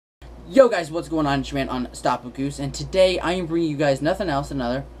Yo guys, what's going on? It's your man Unstoppable Goose, and today I am bringing you guys nothing else than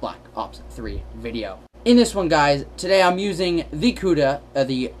another Black Ops 3 video. In this one, guys, today I'm using the Kuda,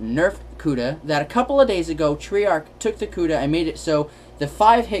 the Nerfed Kuda, that a couple of days ago, Treyarch took the Kuda and made it so the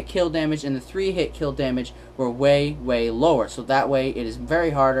 5-hit kill damage and the 3-hit kill damage were way lower. So that way it is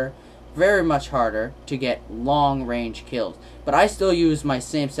very much harder to get long-range kills. But I still use my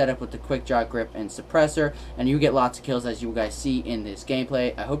same setup with the quick draw grip and suppressor, and you get lots of kills as you guys see in this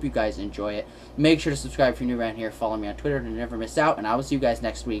gameplay. I hope you guys enjoy it. Make sure to subscribe if you're new around here. Follow me on Twitter to never miss out, and I will see you guys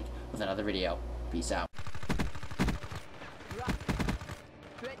next week with another video. Peace out.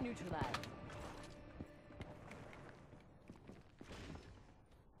 Threat neutralized.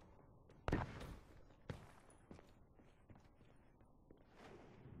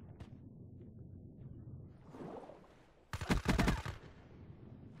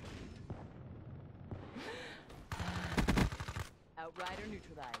 Outrider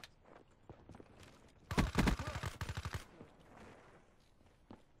neutralized.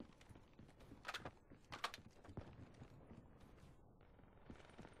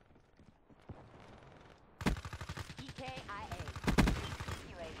 EKIA.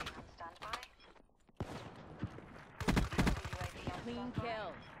 UAV on standby. UAV on clean kill.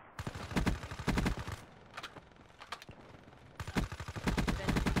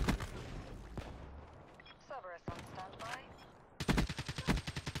 Cerberus on standby.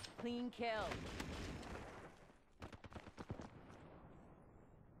 Clean kill.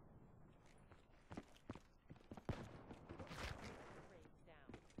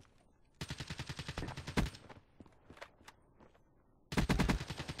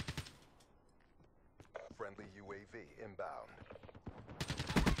 Friendly UAV inbound.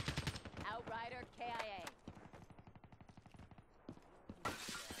 Outrider KIA.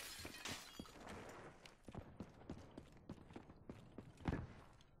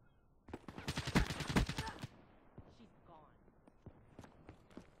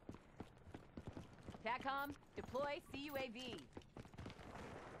 TACOM, deploy CUAV.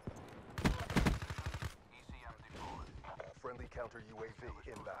 ECM deployed. Friendly counter UAV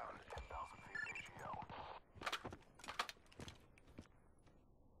inbound. 10,000 feet AGL.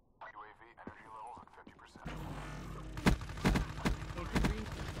 UAV energy levels at 50%.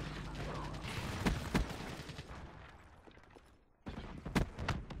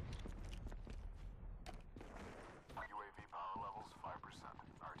 UAV power levels 5%.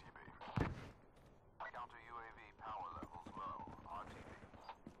 RTB. Counter UAV power levels low. RTB.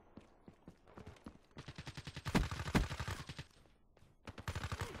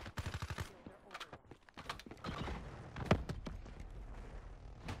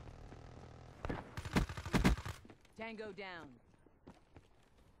 Tango down.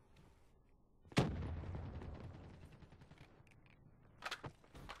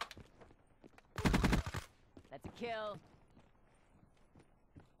 That's a kill.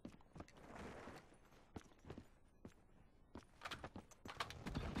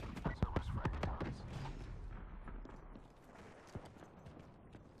 Cerberus fragments.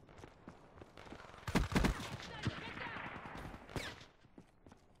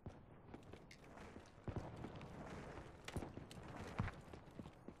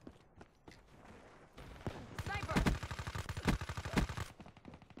 Sniper!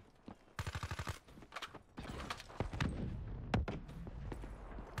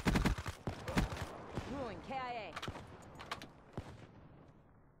 Ruin KIA.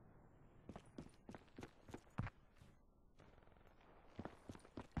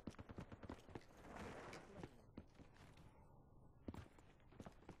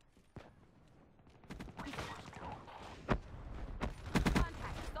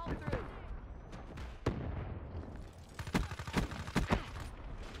 Contact, assault through.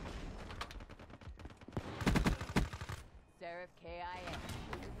 Seraph KIA.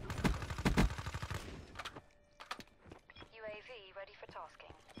 UAV ready for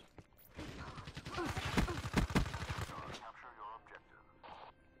tasking. Capture your objective.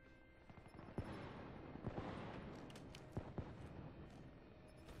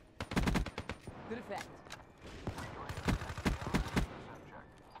 Good effect.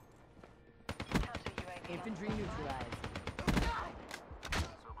 Counter UAV Infantry neutralized.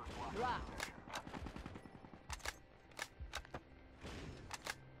 Drop.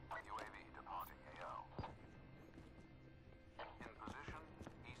 UAV departing AO. In position,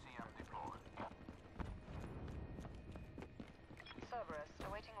 ECM deployed. Cerberus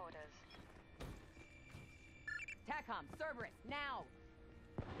awaiting orders. TACOM, Cerberus, now!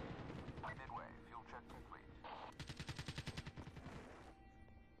 Midway, fuel check complete.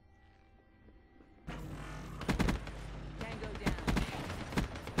 Tango down.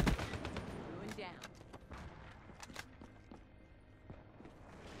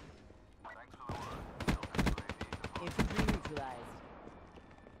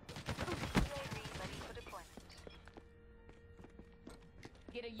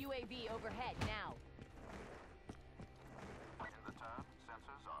 Get a UAV overhead now. In the turn,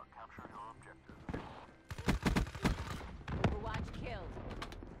 sensors are capture your objective. Overwatch killed.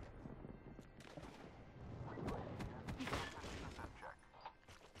 50% check.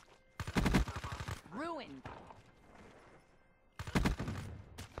 Ruined.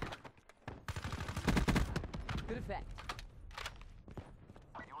 Good effect.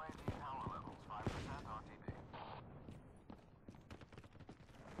 UAV power levels 5% RTB.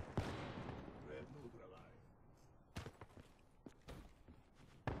 Red neutralized.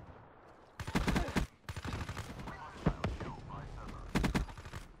 Hostile killed by server.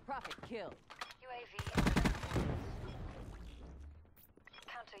 Prophet killed. UAV awaiting orders.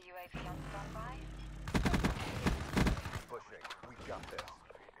 Counter UAV on standby. Pushing. We got this.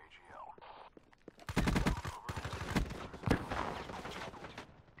 AGL.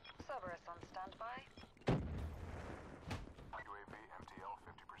 Cerberus on standby. UAV MTL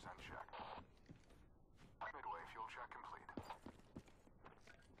 50% check. Midway fuel check complete.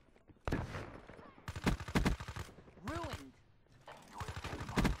 Ruined. UAV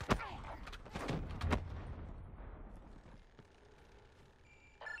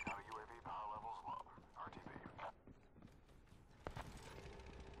counter UAV power levels low. RTB.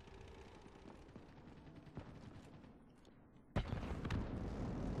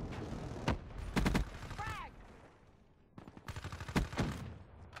 Frag!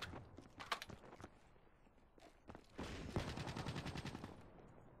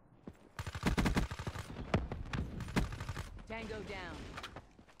 Tango down.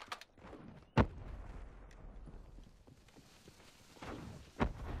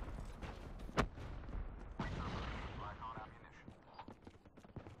 Black on ammunition.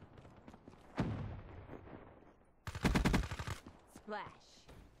 Splash.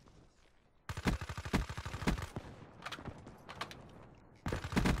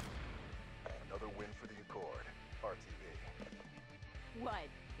 Another win for the Accord. RTB. What?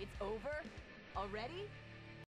 It's over? Already?